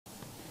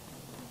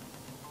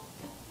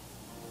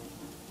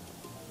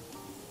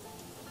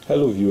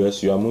Hello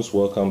viewers, you are most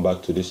welcome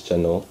back to this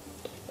channel,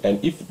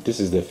 and if this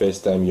is the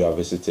first time you are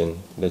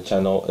visiting, the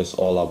channel is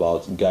all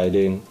about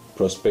guiding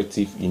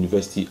prospective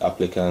university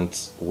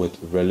applicants with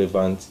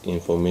relevant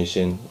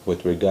information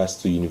with regards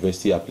to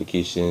university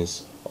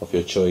applications of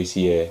your choice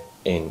here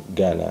in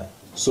Ghana.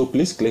 So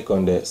please click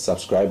on the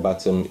subscribe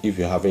button if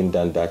you haven't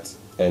done that,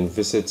 and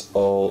visit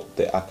all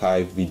the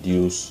archive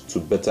videos to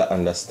better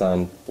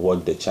understand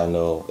what the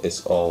channel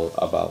is all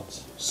about.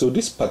 So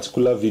this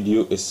particular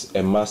video is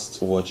a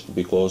must watch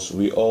because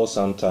we all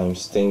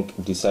sometimes think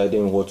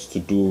deciding what to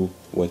do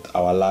with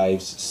our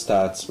lives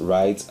starts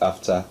right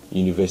after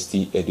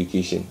university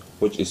education,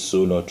 which is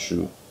so not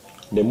true.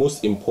 The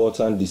most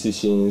important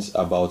decisions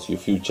about your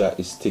future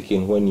is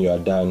taken when you are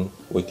done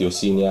with your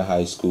senior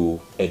high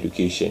school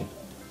education.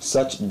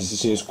 Such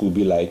decisions could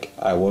be like,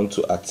 I want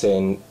to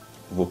attend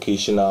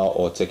vocational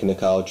or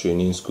technical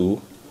training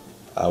school.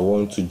 I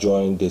want to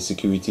join the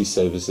security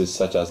services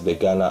such as the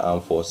Ghana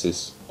Armed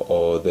Forces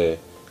or the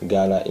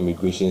Ghana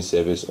Immigration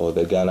Service or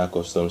the Ghana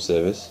Customs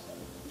Service.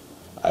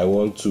 I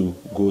want to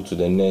go to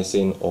the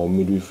nursing or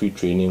midwifery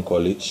training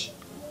college.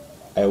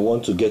 I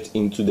want to get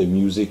into the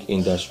music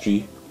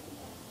industry,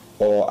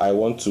 or I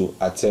want to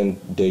attend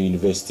the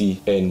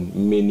university, and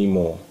many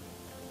more.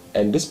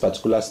 And this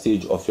particular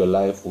stage of your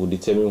life will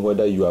determine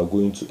whether you are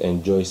going to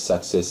enjoy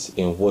success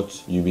in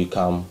what you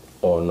become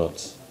or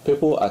not.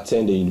 People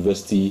attend the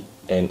university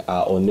and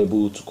are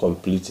unable to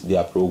complete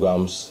their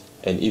programs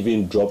and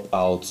even drop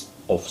out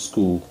of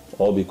school,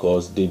 all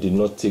because they did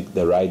not take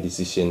the right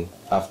decision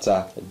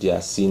after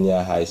their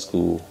senior high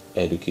school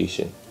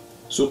education.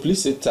 So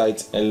please sit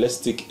tight and let's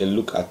take a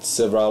look at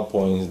several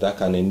points that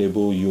can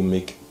enable you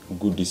make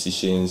good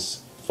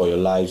decisions for your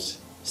life's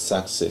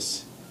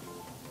success.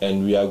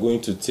 And we are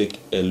going to take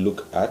a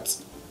look at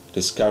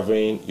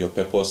discovering your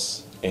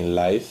purpose in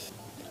life,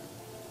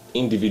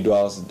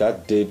 individuals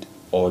that did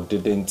or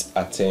didn't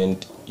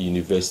attend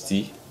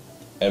university,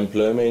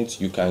 employment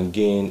you can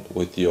gain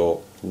with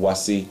your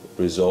Wassce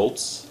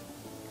results,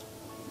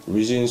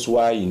 reasons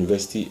why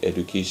university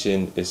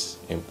education is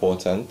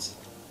important,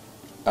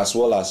 as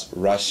well as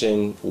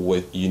rushing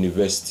with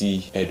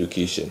university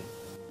education.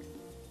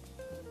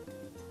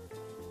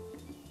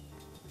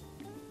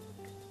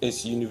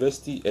 Is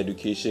university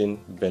education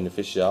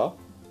beneficial?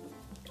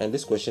 And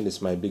this question is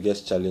my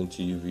biggest challenge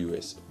to you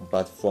viewers.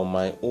 But from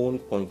my own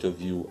point of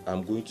view,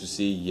 I'm going to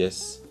say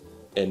yes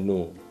and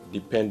no,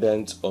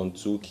 dependent on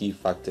two key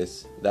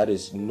factors. That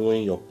is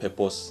knowing your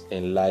purpose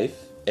in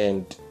life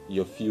and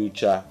your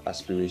future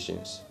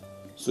aspirations.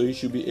 So you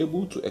should be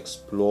able to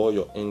explore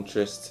your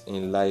interests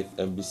in life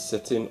and be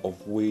certain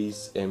of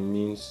ways and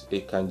means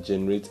it can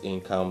generate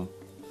income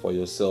for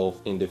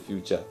yourself in the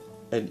future.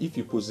 And if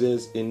you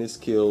possess any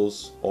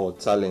skills or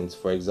talents,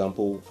 for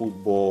example,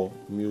 football,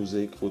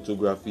 music,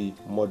 photography,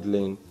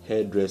 modeling,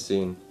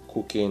 hairdressing,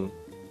 cooking,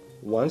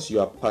 once you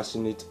are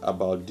passionate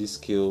about these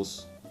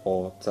skills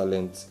or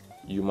talents,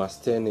 you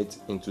must turn it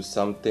into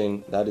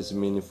something that is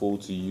meaningful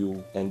to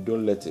you and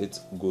don't let it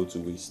go to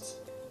waste.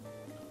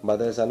 But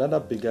there's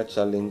another bigger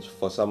challenge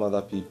for some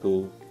other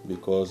people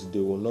because they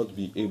will not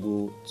be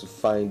able to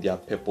find their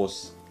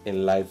purpose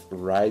in life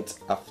right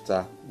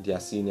after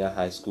their senior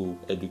high school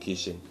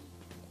education.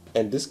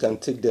 And this can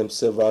take them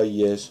several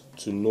years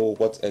to know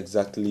what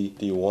exactly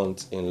they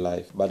want in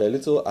life. But a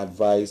little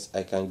advice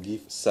I can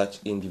give such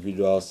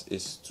individuals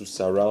is to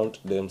surround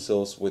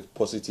themselves with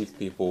positive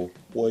people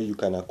where you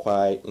can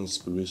acquire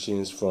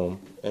inspirations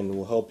from and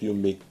will help you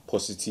make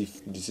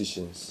positive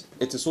decisions.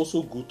 It is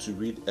also good to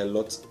read a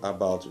lot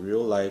about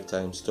real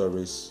lifetime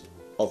stories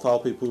of how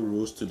people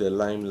rose to the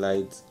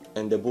limelight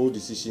and the bold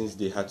decisions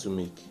they had to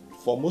make.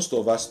 For most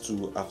of us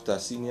too, after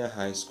senior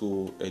high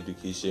school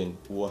education,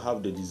 we will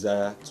have the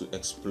desire to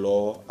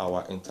explore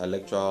our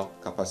intellectual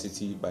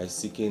capacity by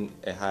seeking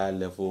a higher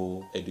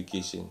level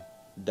education,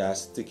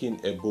 thus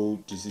taking a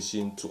bold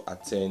decision to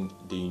attend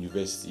the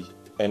university.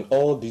 And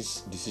all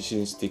these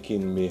decisions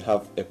taken may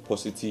have a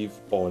positive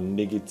or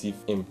negative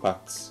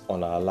impact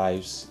on our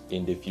lives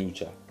in the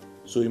future.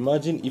 So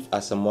imagine if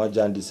Asamoah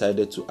Gyan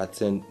decided to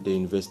attend the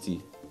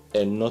university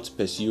and not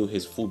pursue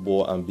his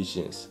football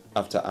ambitions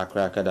after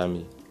Accra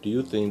Academy. Do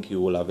you think he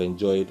will have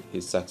enjoyed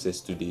his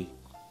success today?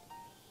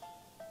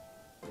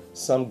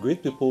 Some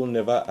great people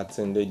never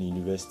attended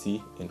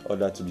university in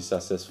order to be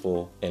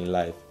successful in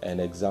life, and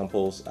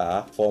examples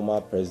are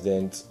former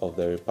President of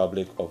the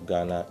Republic of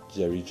Ghana,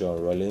 Jerry John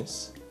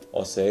Rawlings,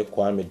 Osei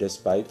Kwame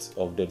Despite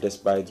of the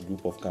Despite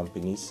Group of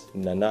Companies,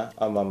 Nana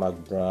Ama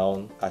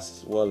McBrown,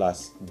 as well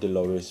as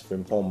Dolores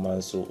Frimpong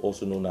Manso,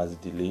 also known as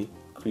Delay,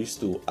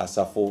 Christo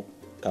Asafo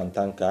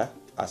Kantanka,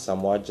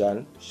 Asamoah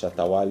Gyan,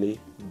 Shatawale,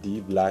 D.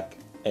 Black,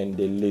 and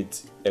the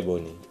late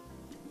Ebony.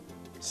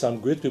 Some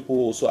great people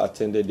also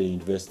attended the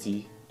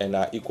university and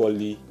are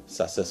equally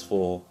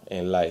successful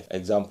in life.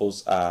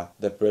 Examples are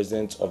the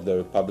President of the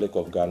Republic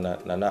of Ghana,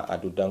 Nana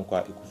Addo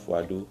Dankwa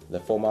Akufo-Addo, the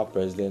former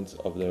President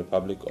of the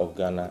Republic of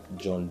Ghana,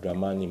 John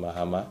Dramani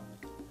Mahama,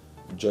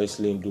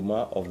 Joycelyn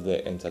Duma of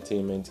the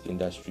entertainment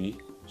industry,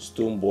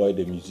 Stonebwoy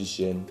the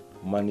musician,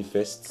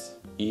 Manifest,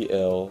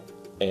 E.L.,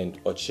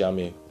 and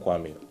Ochiame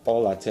Kwame.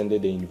 All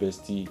attended the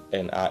university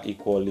and are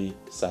equally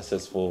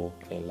successful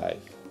in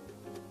life.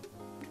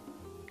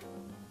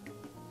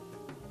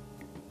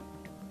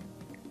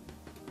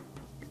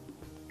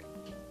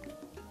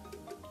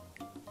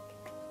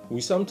 We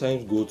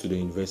sometimes go to the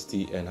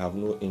university and have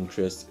no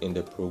interest in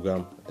the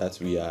program that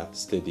we are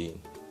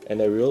studying.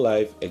 And a real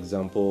life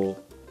example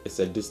is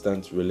a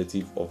distant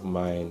relative of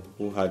mine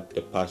who had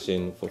a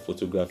passion for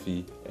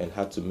photography and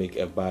had to make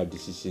a bad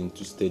decision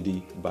to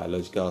study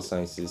biological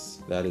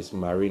sciences, that is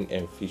marine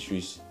and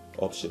fisheries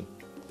option.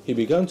 He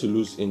began to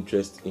lose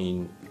interest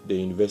in the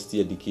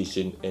university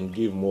education and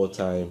gave more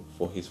time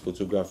for his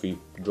photography,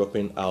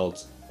 dropping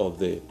out of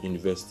the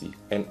university.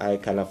 And I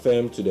can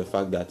affirm to the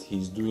fact that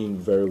he's doing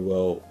very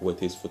well with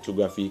his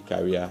photography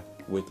career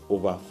with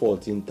over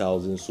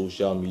 14,000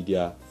 social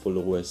media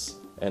followers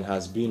and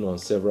has been on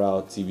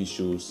several TV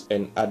shows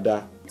and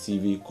other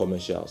TV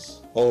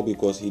commercials, all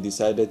because he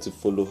decided to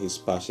follow his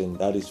passion,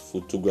 that is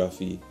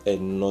photography,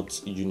 and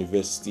not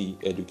university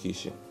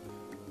education.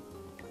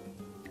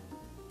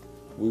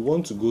 We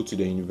want to go to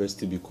the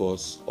university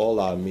because all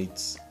our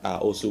mates are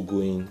also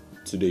going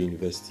to the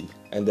university.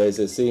 And there is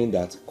a saying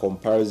that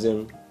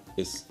comparison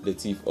is the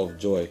thief of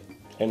joy.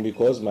 And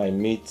because my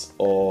mate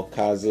or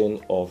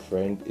cousin or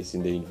friend is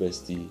in the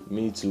university,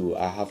 me too,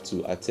 I have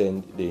to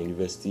attend the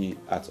university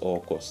at all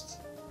costs.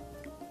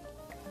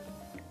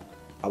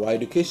 Our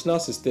educational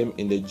system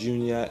in the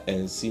junior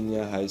and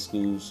senior high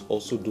schools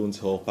also don't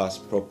help us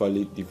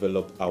properly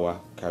develop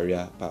our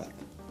career path.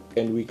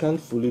 And we can't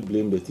fully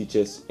blame the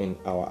teachers in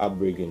our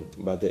upbringing,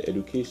 but the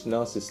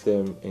educational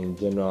system in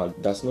general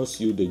does not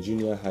suit the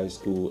junior high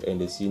school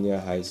and the senior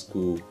high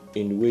school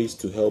in ways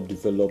to help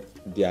develop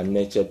their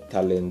nurtured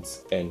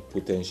talents and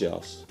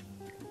potentials.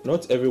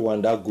 Not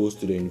everyone that goes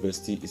to the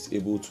university is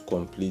able to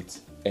complete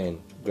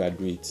and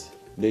graduate.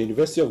 The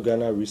University of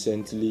Ghana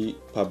recently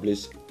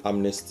published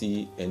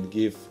amnesty and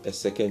gave a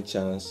second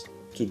chance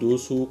to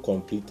those who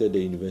completed the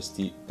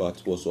university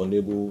but was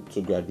unable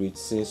to graduate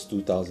since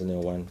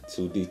 2001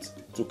 till date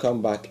to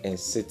come back and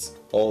sit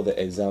all the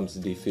exams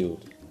they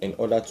failed in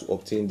order to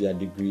obtain their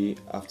degree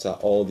after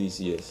all these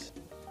years.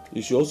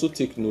 You should also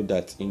take note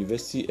that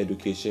university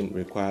education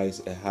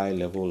requires a high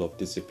level of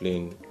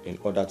discipline in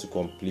order to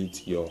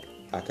complete your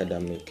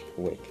academic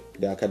work.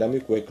 The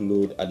academic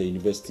workload at the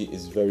university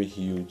is very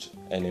huge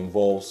and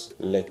involves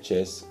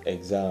lectures,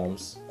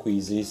 exams,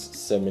 quizzes,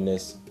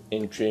 seminars,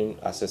 entering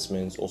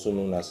assessments, also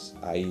known as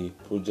IE,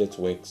 project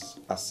works,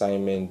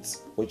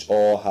 assignments, which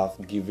all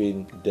have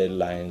given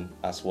deadline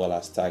as well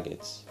as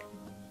targets.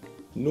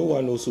 No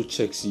one also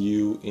checks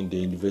you in the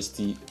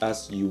university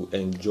as you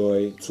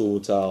enjoy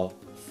total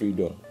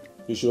freedom.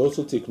 You should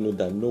also take note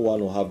that no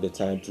one will have the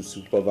time to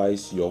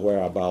supervise your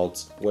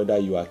whereabouts, whether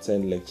you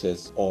attend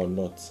lectures or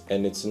not,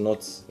 and it's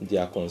not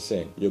their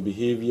concern. Your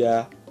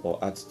behavior or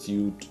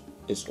attitude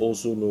is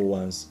also no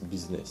one's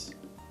business.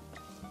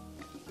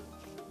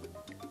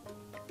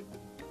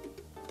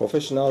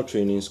 Professional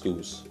training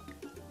schools.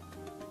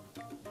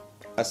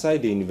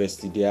 Aside the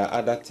university, there are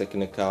other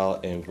technical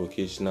and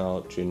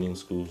vocational training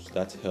schools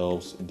that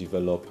helps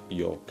develop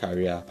your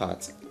career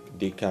path.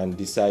 They can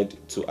decide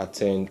to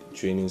attend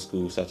training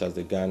schools such as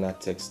the Ghana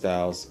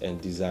Textiles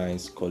and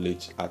Designs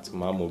College at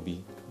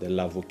Mamobi, the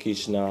La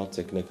Vocational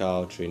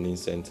Technical Training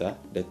Center,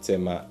 the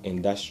Tema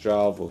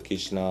Industrial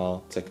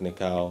Vocational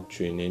Technical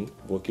Training,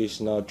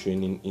 Vocational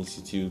Training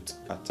Institute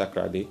at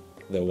Takrady,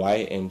 the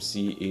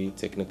YMCA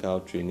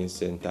Technical Training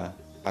Center,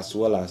 as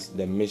well as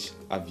the Mish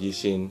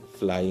Aviation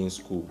Flying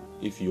School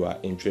if you are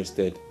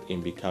interested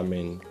in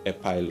becoming a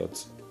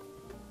pilot.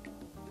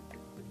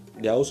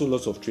 There are also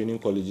lots of training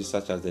colleges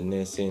such as the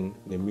Nursing,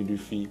 the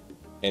Midwifery,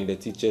 and the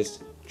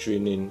Teachers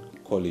Training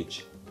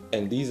College.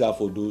 And these are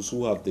for those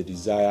who have the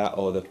desire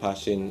or the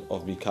passion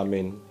of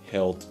becoming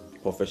health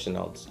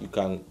professionals. You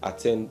can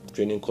attend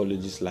training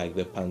colleges like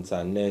the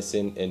Panther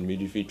Nursing and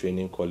Midwifery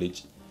Training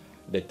College,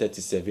 the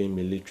 37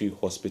 Military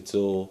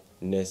Hospital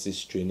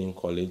Nurses Training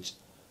College,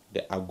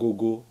 the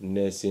Agogo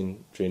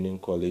Nursing Training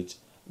College,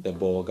 the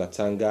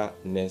Bolgatanga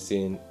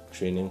Nursing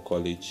Training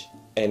College,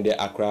 and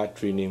the Accra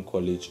Training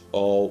College,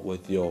 all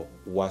with your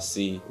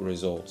Wassce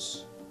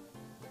results.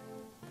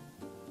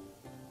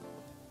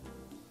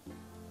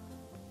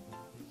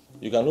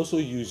 You can also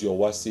use your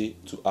Wassce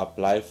to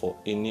apply for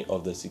any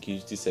of the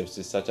security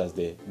services such as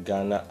the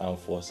Ghana Armed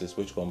Forces,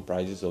 which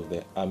comprises of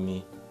the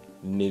Army,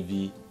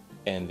 Navy,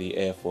 and the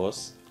Air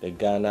Force, the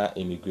Ghana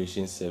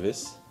Immigration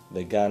Service,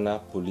 the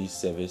Ghana Police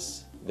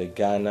Service, the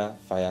Ghana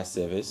Fire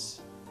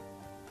Service,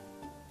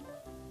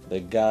 the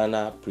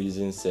Ghana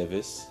Prison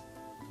Service,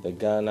 the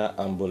Ghana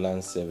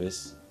Ambulance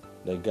Service,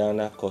 the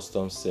Ghana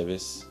Customs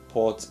Service,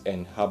 Port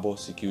and Harbour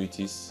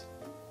Securities,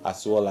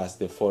 as well as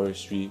the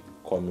Forestry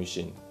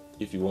Commission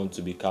if you want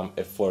to become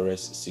a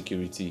forest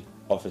security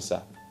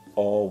officer,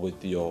 all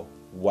with your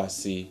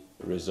Wassce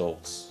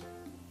results.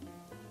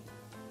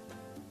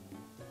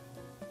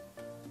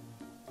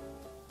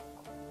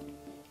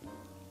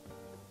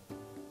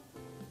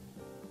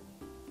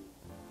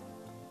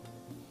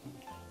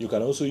 You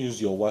can also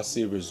use your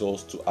Wassce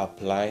results to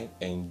apply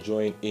and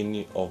join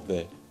any of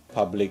the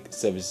public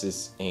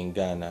services in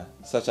Ghana,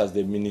 such as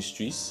the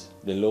ministries,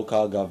 the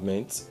local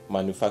government,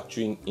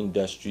 manufacturing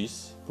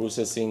industries,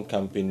 processing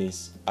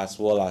companies, as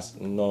well as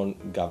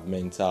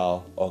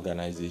non-governmental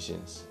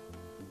organizations.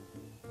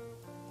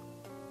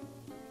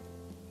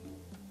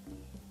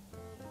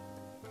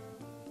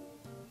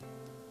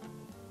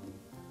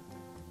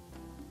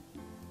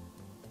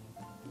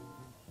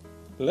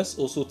 Let's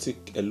also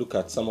take a look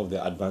at some of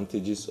the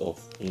advantages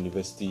of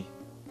university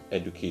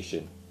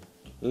education.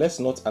 Let's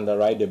not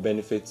underrate the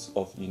benefits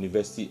of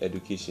university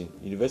education.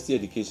 University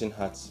education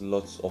has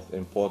lots of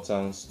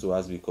importance to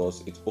us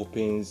because it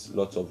opens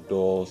lots of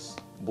doors,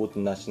 both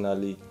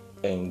nationally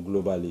and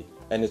globally.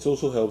 And it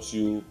also helps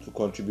you to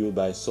contribute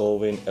by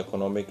solving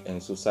economic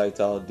and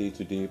societal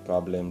day-to-day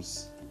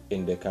problems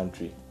in the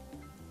country.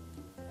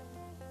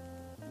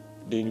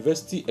 The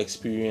university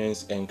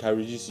experience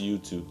encourages you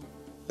to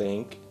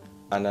think,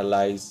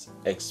 analyze,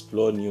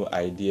 explore new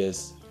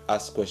ideas,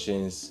 ask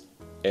questions,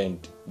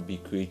 and be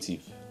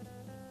creative.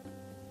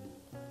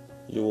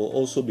 You will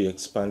also be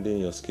expanding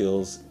your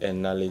skills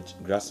and knowledge,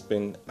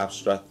 grasping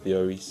abstract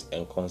theories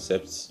and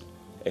concepts,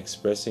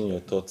 expressing your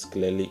thoughts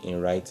clearly in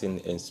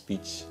writing and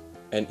speech,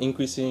 and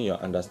increasing your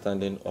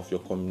understanding of your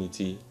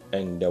community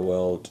and the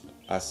world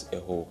as a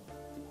whole.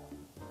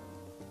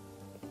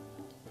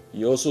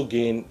 You also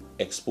gain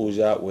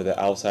exposure with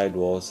the outside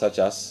world, such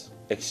as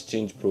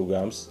exchange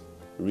programs,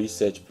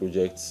 research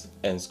projects,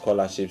 and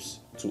scholarships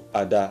to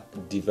other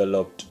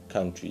developed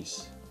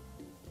countries.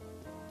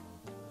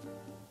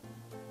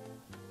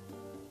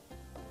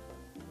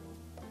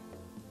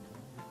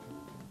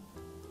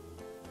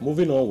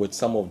 Moving on with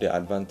some of the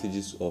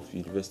advantages of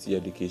university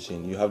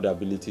education, you have the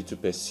ability to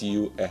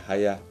pursue a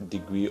higher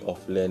degree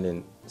of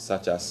learning,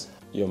 such as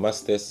your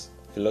master's,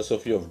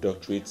 philosophy of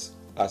doctorates,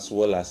 as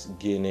well as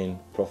gaining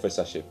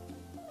professorship.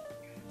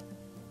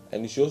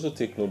 And you should also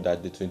take note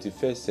that the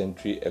 21st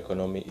century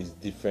economy is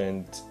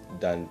different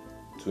than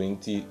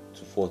 20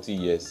 to 40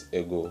 years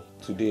ago.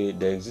 Today,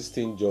 the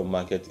existing job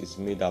market is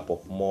made up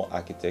of more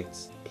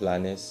architects,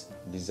 planners,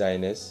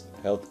 designers,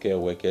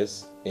 healthcare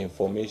workers,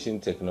 information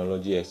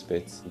technology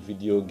experts,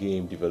 video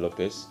game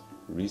developers,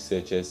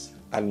 researchers,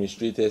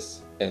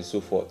 administrators, and so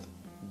forth.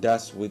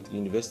 Thus, with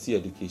university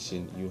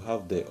education, you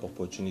have the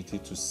opportunity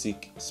to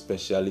seek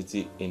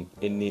specialty in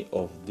any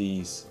of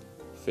these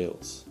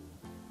fields.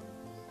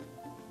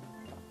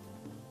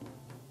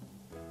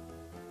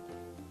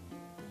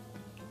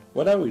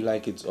 Whether we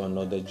like it or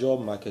not, the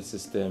job market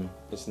system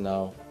is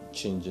now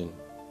changing.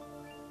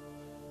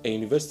 A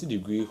university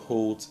degree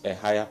holds a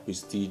higher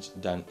prestige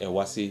than a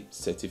Wassce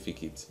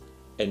certificate,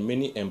 and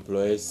many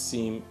employers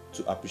seem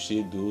to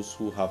appreciate those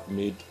who have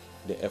made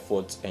the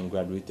effort and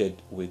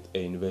graduated with a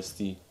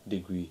university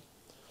degree.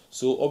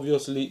 So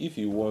obviously, if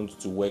you want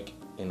to work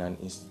in an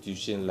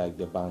institution like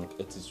the bank,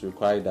 it is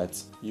required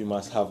that you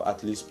must have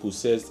at least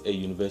possessed a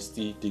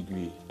university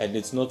degree. And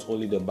it's not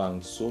only the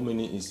bank, so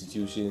many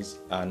institutions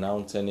are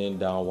now turning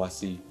down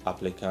Wassce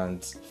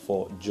applicants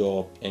for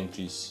job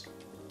entries.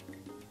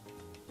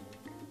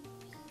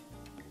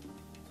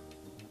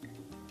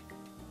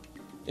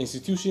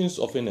 Institutions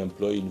often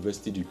employ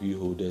university degree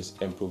holders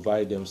and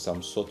provide them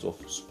some sort of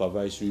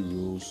supervisory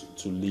roles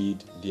to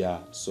lead their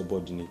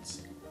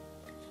subordinates.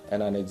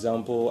 And an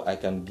example I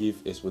can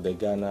give is with the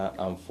Ghana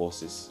Armed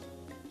Forces.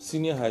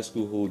 Senior high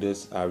school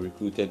holders are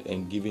recruited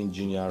and given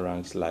junior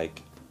ranks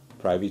like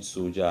private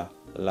soldier,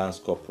 lance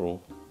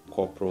corporal,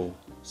 corporal,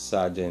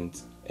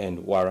 sergeant, and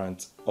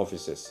warrant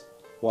officers,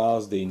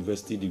 whilst the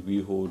university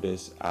degree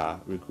holders are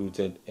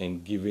recruited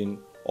and given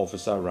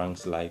officer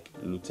ranks like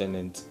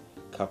lieutenant,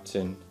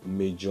 captain,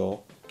 major,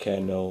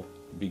 colonel,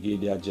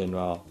 brigadier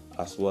general,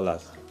 as well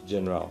as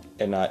general,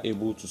 and are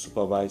able to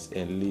supervise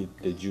and lead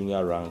the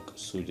junior rank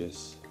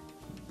soldiers.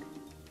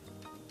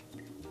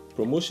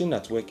 Promotion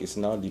at work is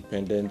now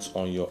dependent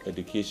on your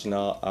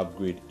educational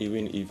upgrade,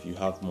 even if you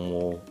have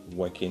more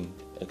working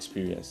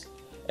experience.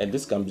 And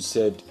this can be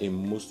said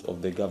in most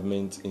of the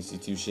government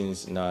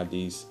institutions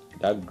nowadays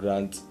that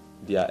grant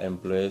their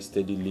employees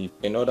steady leave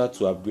in order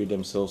to upgrade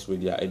themselves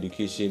with their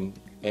education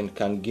and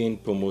can gain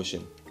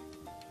promotion.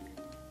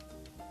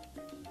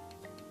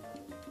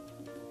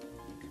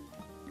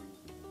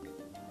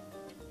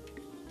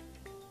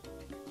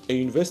 A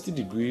university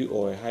degree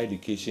or a higher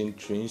education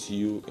trains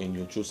you in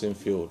your chosen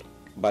field,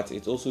 but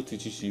it also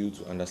teaches you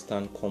to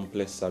understand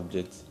complex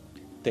subjects,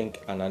 think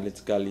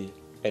analytically,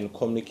 and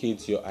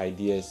communicate your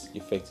ideas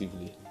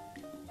effectively.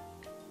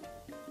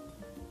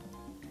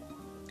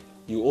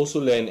 You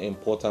also learn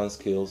important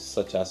skills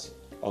such as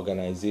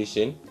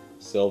organization,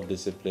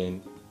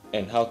 self-discipline,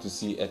 and how to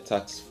see a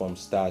task from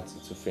start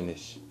to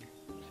finish.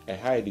 A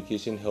higher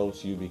education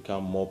helps you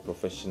become more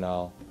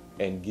professional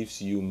and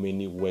gives you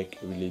many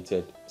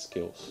work-related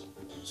skills.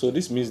 So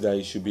this means that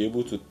you should be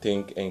able to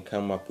think and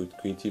come up with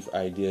creative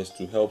ideas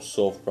to help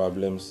solve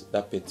problems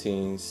that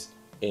pertains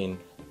in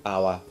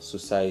our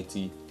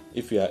society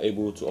if you are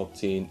able to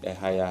obtain a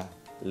higher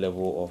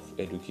level of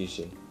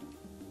education.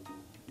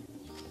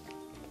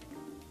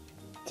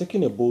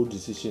 Taking a bold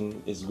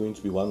decision is going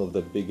to be one of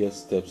the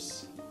biggest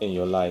steps in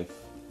your life.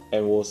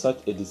 And will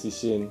such a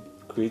decision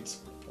create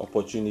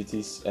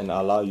opportunities and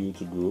allow you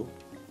to grow?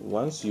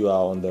 Once you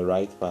are on the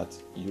right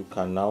path, you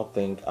can now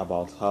think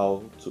about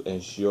how to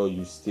ensure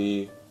you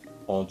stay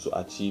on to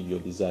achieve your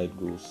desired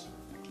goals.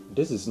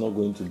 This is not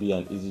going to be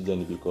an easy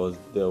journey because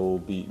there will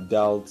be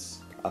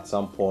doubts at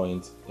some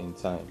point in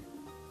time.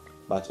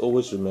 But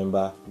always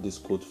remember this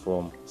quote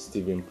from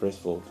Stephen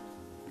Pressfield.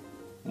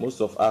 Most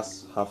of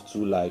us have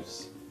two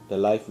lives, the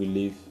life we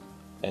live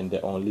and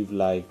the unlived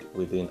life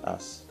within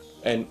us.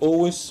 And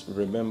always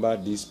remember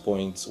these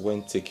points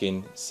when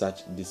taking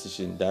such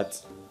decision,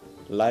 that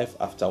life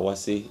after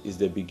Wassce is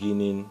the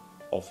beginning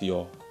of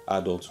your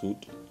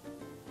adulthood.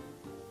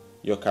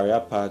 Your career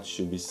path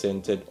should be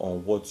centered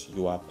on what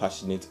you are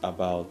passionate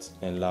about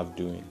and love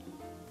doing.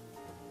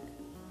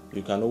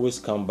 You can always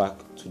come back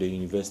to the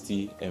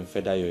university and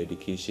further your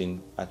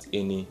education at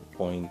any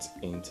point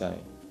in time.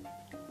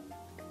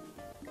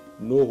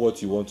 Know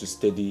what you want to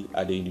study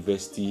at the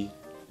university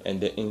and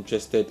the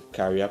interested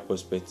career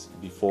prospects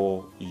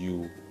before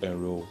you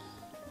enroll.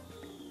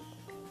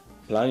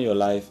 Plan your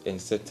life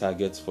and set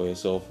targets for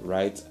yourself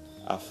right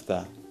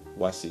after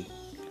Wassce.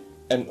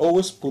 And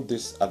always put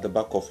this at the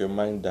back of your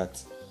mind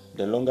that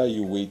the longer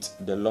you wait,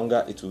 the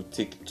longer it will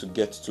take to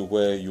get to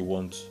where you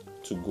want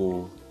to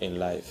go in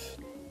life.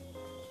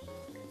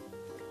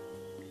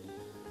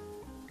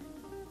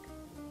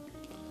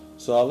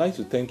 So I'd like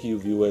to thank you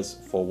viewers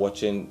for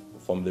watching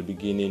from the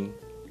beginning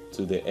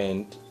to the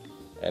end,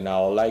 and I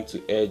would like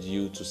to urge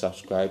you to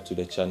subscribe to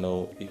the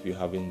channel if you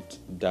haven't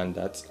done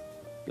that.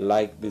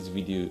 Like this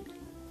video,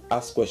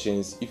 ask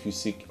questions if you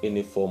seek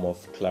any form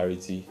of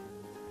clarity.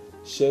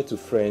 Share to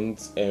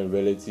friends and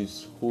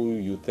relatives who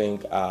you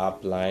think are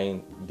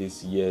applying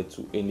this year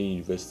to any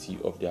university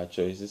of their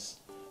choices,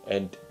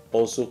 and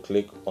also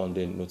click on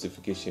the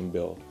notification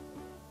bell.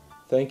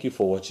 Thank you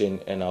for watching,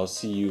 and I'll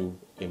see you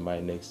in my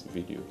next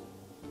video.